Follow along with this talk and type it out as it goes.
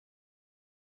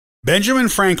Benjamin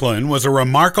Franklin was a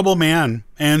remarkable man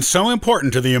and so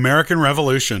important to the American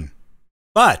Revolution.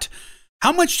 But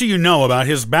how much do you know about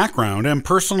his background and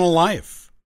personal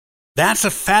life? That's a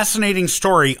fascinating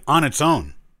story on its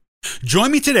own.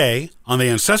 Join me today on the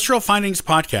Ancestral Findings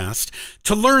Podcast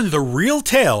to learn the real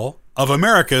tale of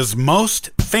America's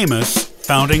most famous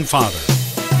founding father.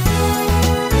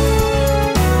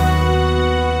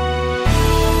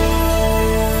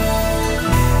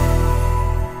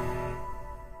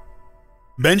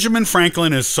 Benjamin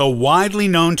Franklin is so widely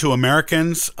known to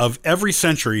Americans of every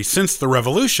century since the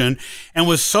Revolution and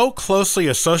was so closely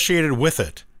associated with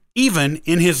it. Even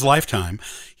in his lifetime,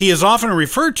 he is often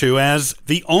referred to as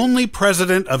the only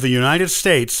president of the United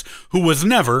States who was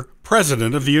never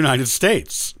president of the United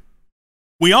States.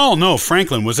 We all know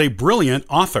Franklin was a brilliant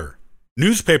author,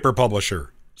 newspaper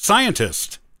publisher,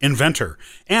 scientist, inventor,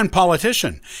 and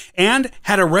politician, and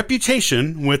had a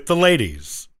reputation with the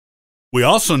ladies. We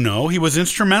also know he was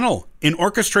instrumental in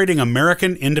orchestrating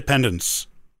American independence.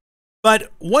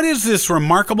 But what is this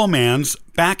remarkable man's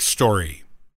backstory?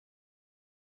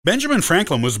 Benjamin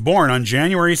Franklin was born on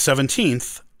January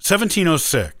 17th,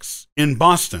 1706, in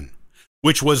Boston,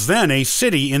 which was then a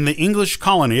city in the English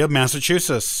colony of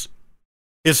Massachusetts.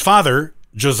 His father,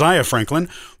 Josiah Franklin,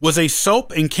 was a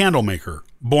soap and candle maker,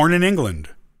 born in England.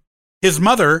 His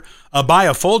mother,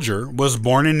 Abiah Folger, was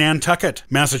born in Nantucket,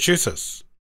 Massachusetts,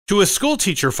 to a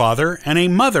schoolteacher father and a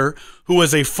mother who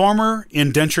was a former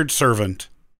indentured servant.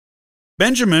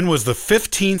 Benjamin was the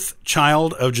 15th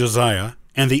child of Josiah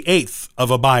and the 8th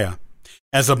of Abiah,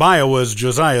 as Abiah was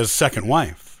Josiah's second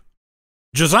wife.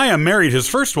 Josiah married his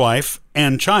first wife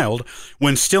and child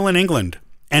when still in England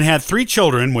and had 3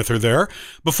 children with her there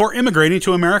before immigrating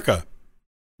to America.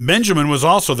 Benjamin was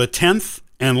also the 10th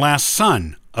and last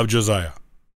son of Josiah.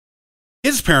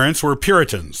 His parents were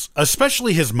Puritans,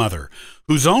 especially his mother,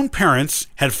 whose own parents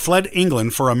had fled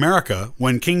England for America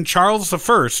when King Charles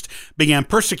I began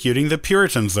persecuting the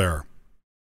Puritans there.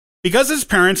 Because his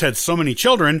parents had so many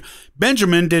children,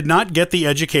 Benjamin did not get the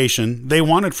education they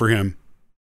wanted for him.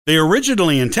 They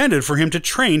originally intended for him to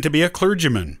train to be a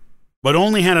clergyman, but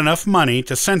only had enough money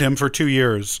to send him for 2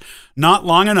 years, not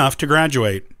long enough to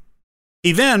graduate.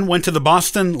 He then went to the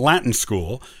Boston Latin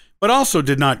School, but also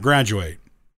did not graduate.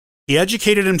 He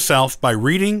educated himself by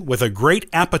reading with a great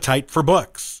appetite for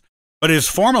books, but his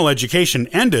formal education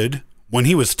ended when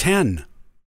he was 10.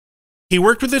 He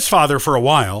worked with his father for a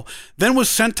while, then was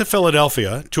sent to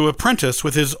Philadelphia to apprentice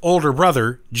with his older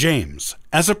brother, James,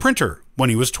 as a printer when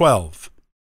he was 12.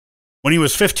 When he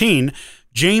was 15,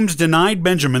 James denied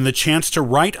Benjamin the chance to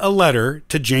write a letter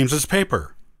to James's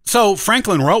paper. So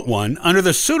Franklin wrote one under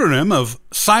the pseudonym of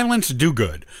Silence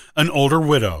Dogood, an older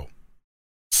widow.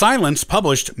 Silence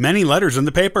published many letters in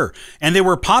the paper, and they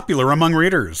were popular among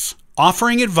readers,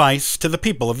 offering advice to the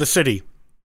people of the city.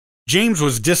 James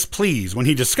was displeased when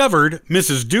he discovered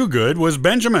Mrs. Dogood was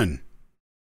Benjamin.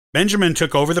 Benjamin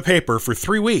took over the paper for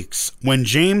 3 weeks when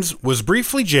James was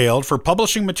briefly jailed for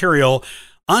publishing material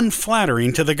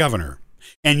unflattering to the governor,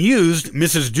 and used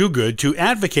Mrs. Dogood to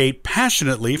advocate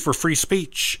passionately for free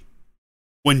speech.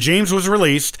 When James was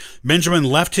released, Benjamin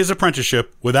left his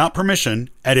apprenticeship without permission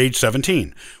at age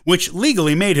 17, which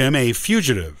legally made him a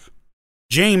fugitive.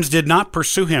 James did not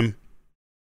pursue him.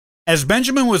 As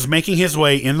Benjamin was making his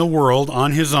way in the world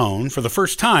on his own for the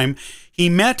first time, he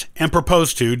met and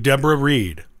proposed to Deborah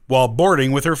Reed while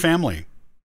boarding with her family.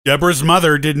 Deborah's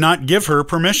mother did not give her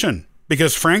permission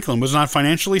because Franklin was not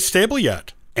financially stable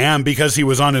yet, and because he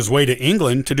was on his way to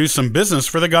England to do some business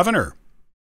for the governor.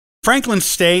 Franklin's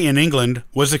stay in England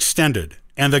was extended,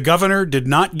 and the governor did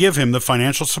not give him the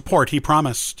financial support he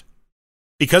promised.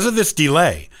 Because of this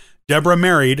delay, Deborah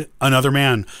married another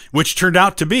man, which turned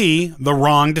out to be the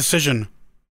wrong decision.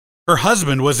 Her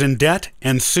husband was in debt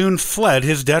and soon fled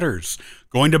his debtors,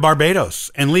 going to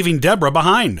Barbados and leaving Deborah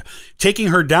behind, taking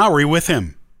her dowry with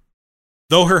him.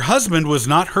 Though her husband was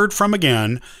not heard from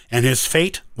again and his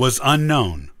fate was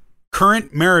unknown,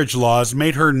 current marriage laws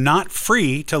made her not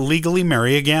free to legally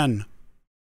marry again.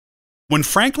 When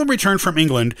Franklin returned from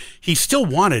England, he still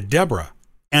wanted Deborah,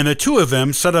 and the two of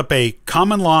them set up a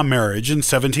common law marriage in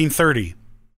 1730.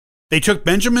 They took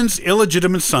Benjamin's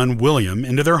illegitimate son, William,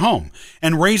 into their home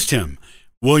and raised him.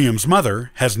 William's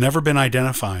mother has never been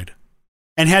identified.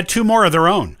 And had 2 more of their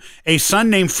own, a son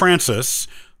named Francis,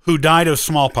 who died of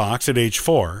smallpox at age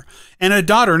 4, and a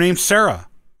daughter named Sarah,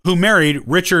 who married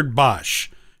Richard Bosch,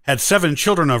 had 7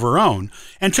 children of her own,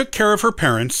 and took care of her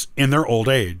parents in their old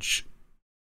age.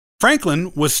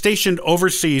 Franklin was stationed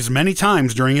overseas many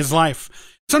times during his life,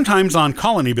 sometimes on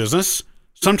colony business,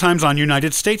 sometimes on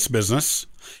United States business,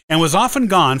 and was often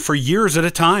gone for years at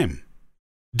a time.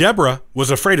 Deborah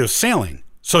was afraid of sailing,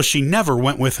 so she never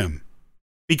went with him.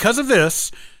 Because of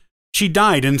this, she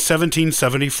died in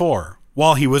 1774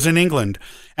 while he was in England,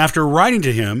 after writing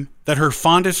to him that her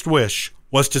fondest wish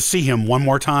was to see him one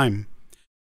more time.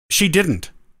 She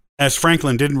didn't, as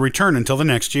Franklin didn't return until the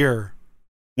next year.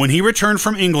 When he returned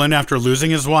from England after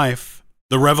losing his wife,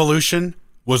 the Revolution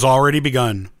was already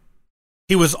begun.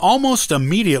 He was almost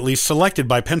immediately selected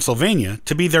by Pennsylvania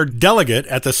to be their delegate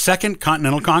at the Second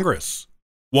Continental Congress.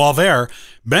 While there,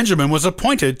 Benjamin was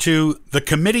appointed to the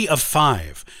Committee of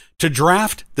Five to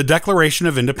draft the Declaration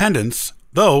of Independence,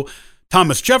 though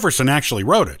Thomas Jefferson actually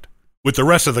wrote it, with the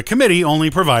rest of the committee only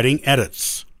providing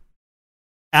edits.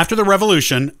 After the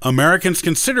Revolution, Americans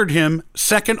considered him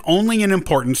second only in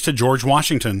importance to George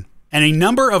Washington, and a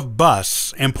number of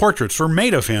busts and portraits were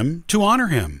made of him to honor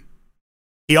him.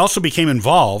 He also became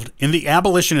involved in the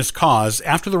abolitionist cause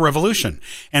after the Revolution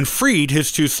and freed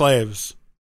his 2 slaves.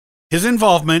 His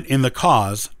involvement in the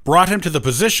cause brought him to the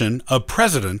position of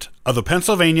president of the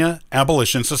Pennsylvania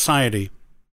Abolition Society.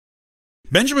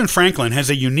 Benjamin Franklin has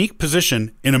a unique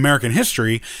position in American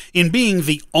history in being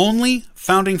the only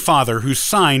founding father who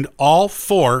signed all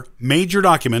 4 major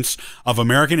documents of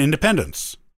American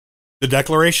independence: the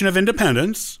Declaration of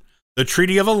Independence, the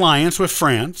Treaty of Alliance with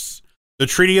France, the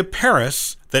Treaty of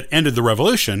Paris that ended the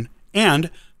Revolution, and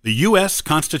the U.S.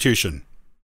 Constitution.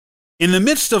 In the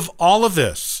midst of all of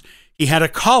this, he had a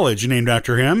college named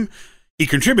after him, he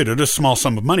contributed a small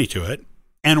sum of money to it,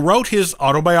 and wrote his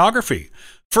autobiography,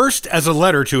 first as a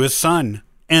letter to his son,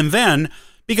 and then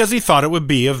because he thought it would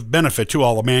be of benefit to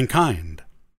all of mankind.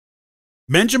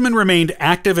 Benjamin remained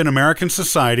active in American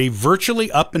society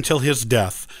virtually up until his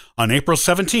death on April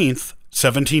 17,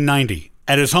 1790,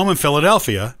 at his home in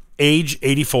Philadelphia, age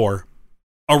 84.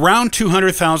 Around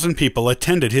 200,000 people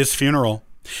attended his funeral,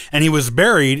 and he was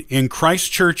buried in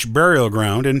Christ Church Burial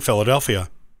Ground in Philadelphia.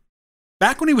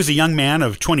 Back when he was a young man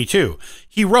of 22,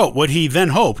 he wrote what he then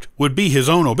hoped would be his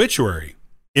own obituary.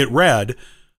 It read,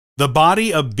 "The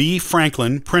body of B.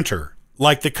 Franklin, printer,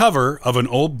 like the cover of an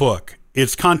old book,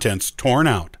 its contents torn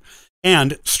out,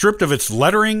 and, stripped of its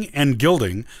lettering and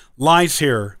gilding, lies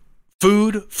here,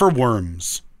 food for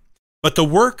worms. But the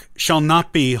work shall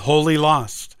not be wholly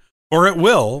lost, for it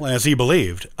will, as he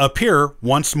believed, appear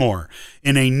once more,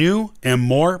 in a new and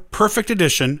more perfect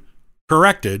edition,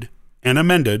 corrected and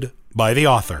amended by the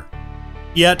author."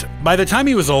 Yet, by the time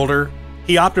he was older,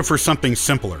 he opted for something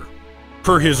simpler.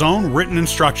 Per his own written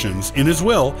instructions in his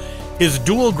will, his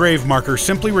dual grave marker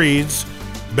simply reads,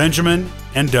 Benjamin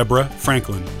and Deborah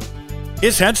Franklin.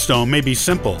 His headstone may be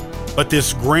simple, but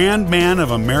this grand man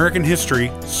of American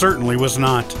history certainly was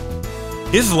not.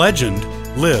 His legend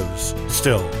lives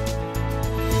still.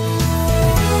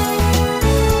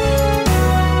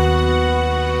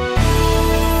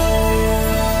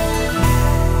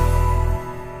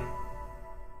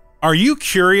 Are you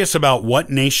curious about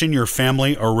what nation your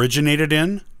family originated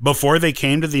in before they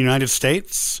came to the United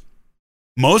States?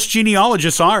 Most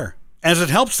genealogists are, as it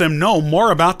helps them know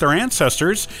more about their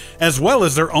ancestors as well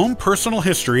as their own personal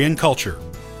history and culture.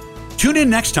 Tune in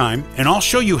next time and I'll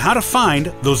show you how to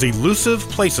find those elusive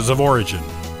places of origin.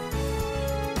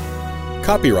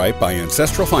 Copyright by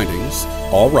Ancestral Findings,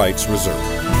 all rights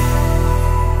reserved.